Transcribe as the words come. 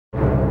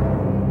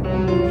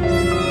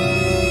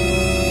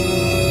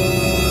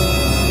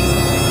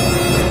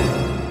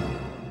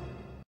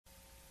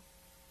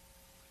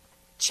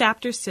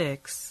Chapter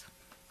 6.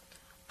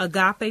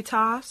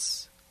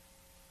 Agapetos,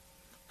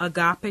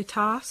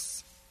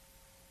 agapetos,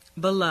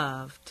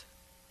 beloved.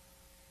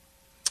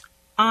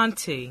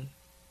 Auntie,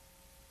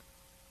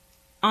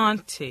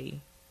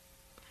 auntie,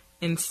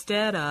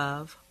 instead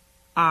of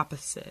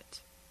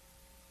opposite.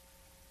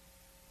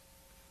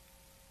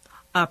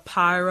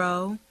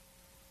 Apiro,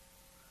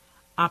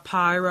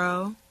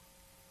 apiro,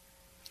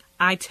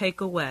 I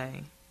take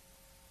away.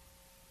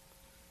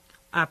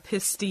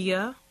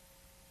 Apistia,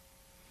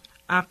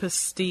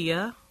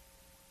 apistia,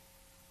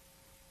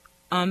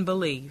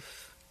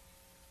 unbelief.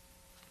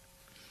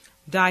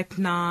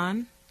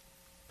 Dipnon,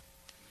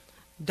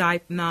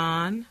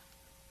 dipnon,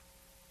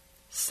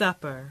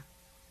 supper.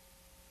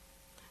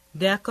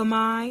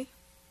 Decamai,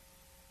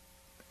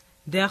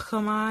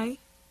 decamai,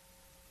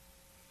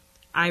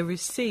 I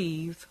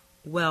receive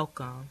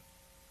welcome.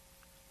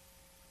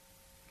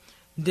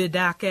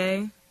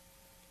 Didake,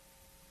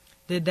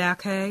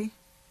 didake,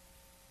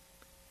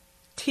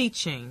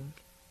 teaching.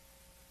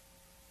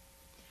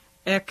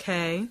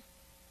 Eke,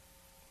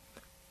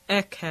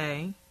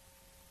 eke,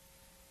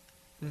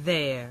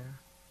 there.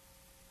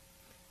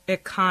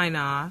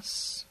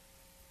 Ekinos,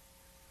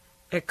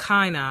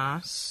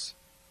 ekinos,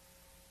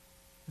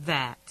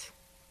 that.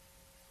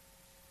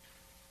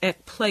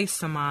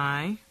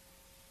 Ekplasamai,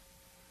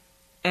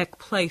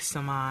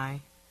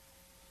 ekplasamai,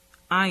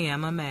 I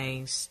am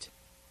amazed.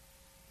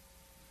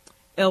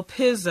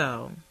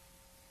 Elpizo,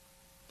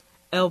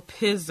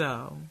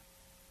 elpizo,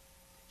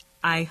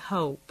 I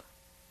hope.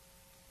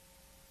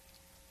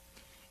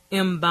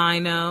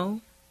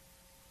 Imbino,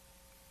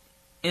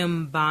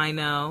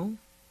 imbino,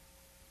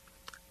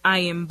 I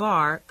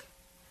embark,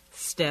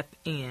 step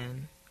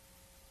in.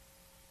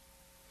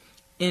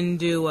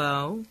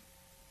 Induo,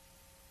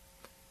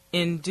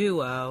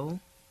 induo,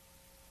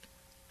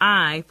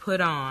 I put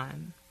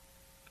on.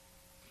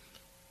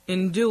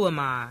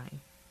 Induamai,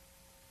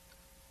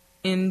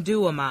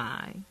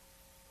 induamai,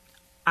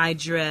 I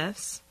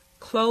dress,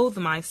 clothe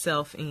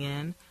myself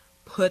in,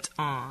 put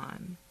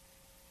on.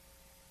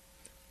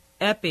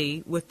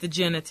 Epi with the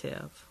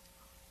genitive.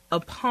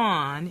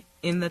 Upon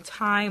in the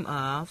time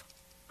of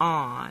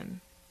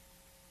on.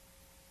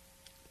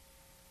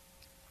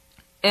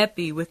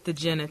 Epi with the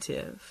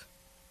genitive.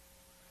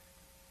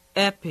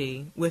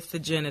 Epi with the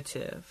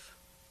genitive.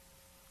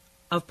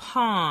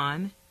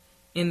 Upon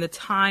in the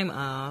time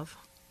of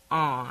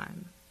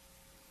on.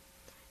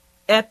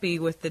 Epi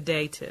with the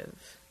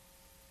dative.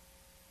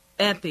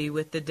 Epi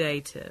with the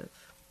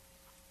dative.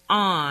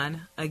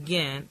 On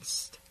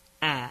against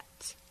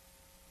at.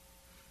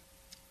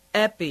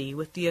 Epi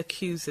with the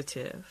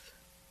accusative.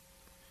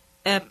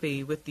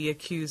 Epi with the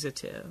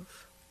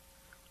accusative.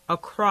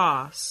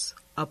 Across,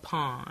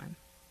 upon.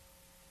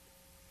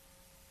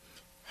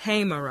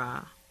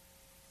 Hamera,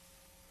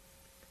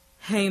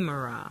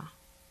 hamera,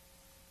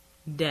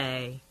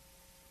 day.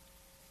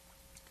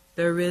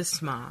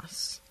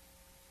 Therismos,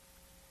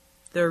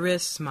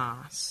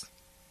 therismos,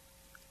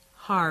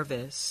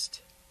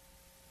 harvest.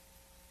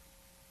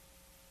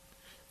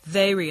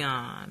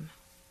 Therion,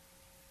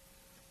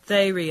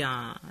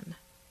 therion,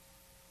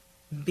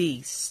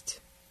 beast.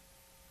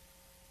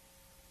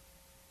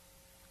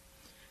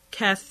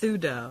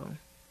 Cathudo,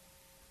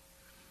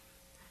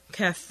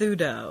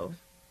 cathudo,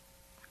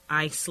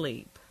 I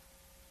sleep.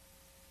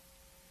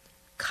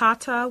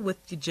 Kata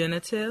with the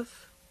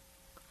genitive,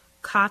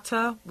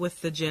 kata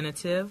with the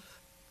genitive,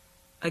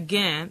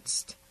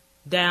 against,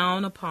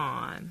 down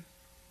upon.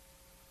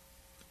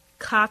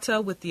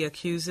 Kata with the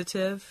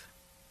accusative,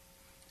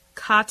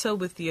 kata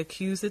with the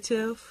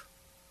accusative,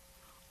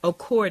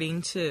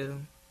 according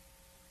to.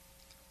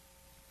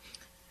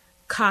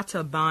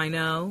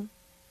 Katabino,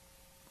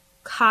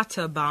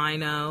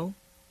 katabino,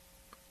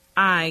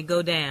 I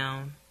go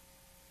down.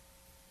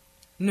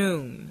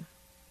 Noon,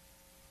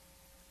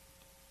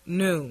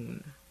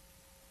 noon,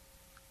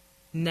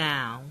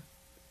 now.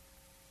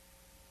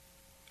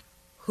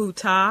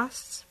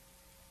 Hutas,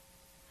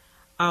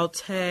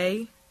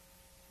 alte,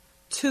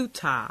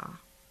 tuta.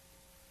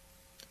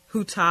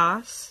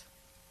 Hutas,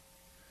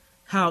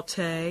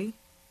 haute,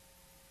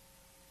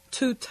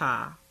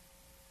 tuta,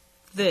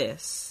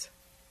 this.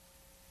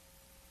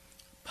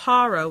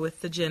 Para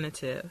with the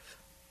genitive.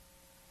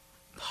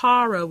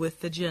 Para with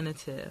the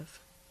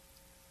genitive.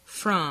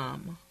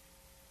 From.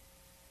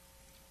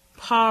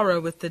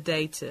 Para with the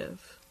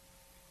dative.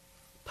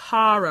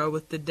 Para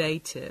with the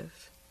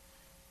dative.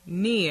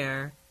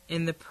 Near,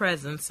 in the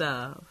presence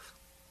of.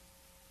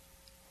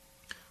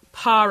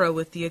 Para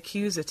with the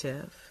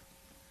accusative.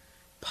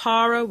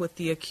 Para with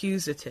the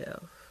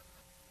accusative.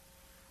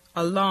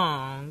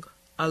 Along,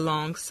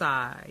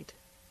 alongside.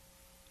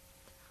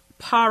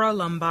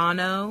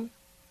 Paralambano,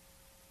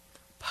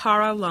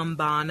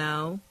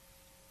 paralambano,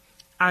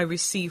 I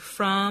receive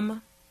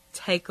from,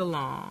 take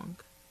along.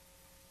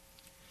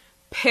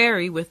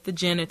 Peri with the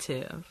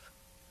genitive.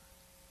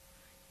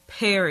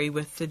 Peri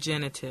with the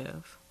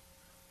genitive.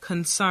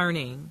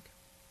 Concerning.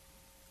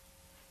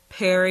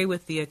 Peri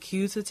with the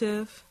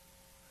accusative.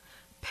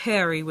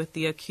 Peri with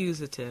the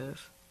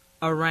accusative.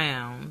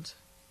 Around.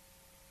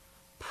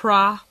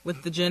 Pra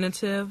with the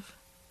genitive.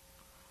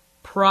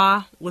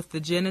 Pra with the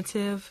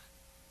genitive.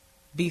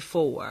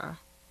 Before.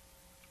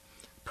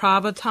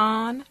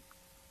 Prabaton.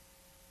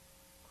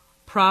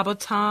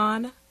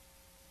 Prabaton.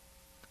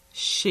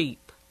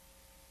 Sheep.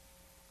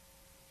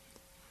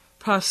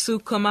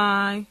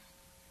 Prasukamai.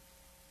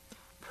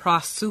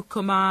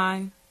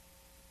 Prasukamai.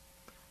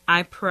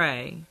 I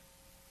pray.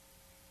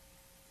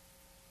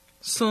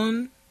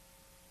 Sun.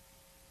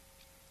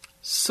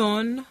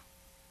 Sun.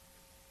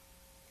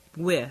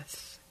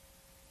 With.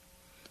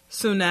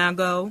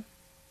 Sunago.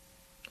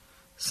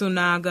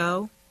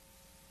 Sunago.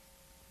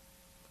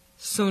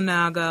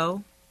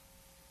 Sunago.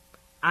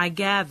 I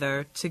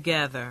gather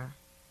together.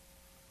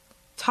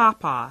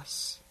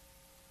 Tapas.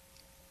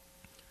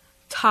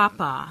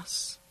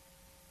 Tapas.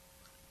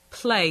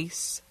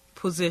 Place,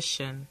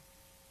 position.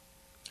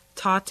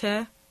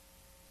 Tate.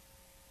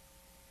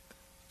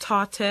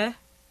 Tate.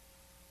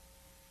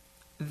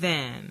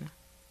 Then.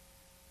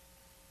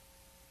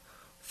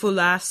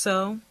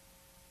 Fulasso.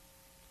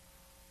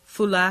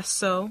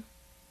 Fulasso.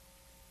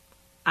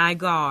 I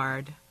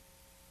guard.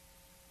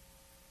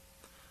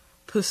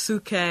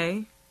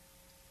 Pusuke.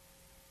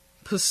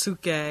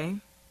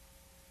 Pusuke.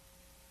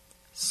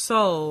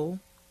 Soul,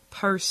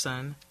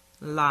 person,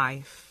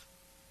 life.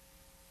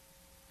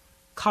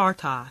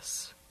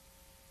 Kartas.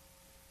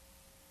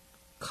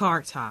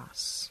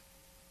 Kartas.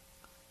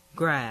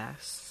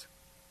 Grass.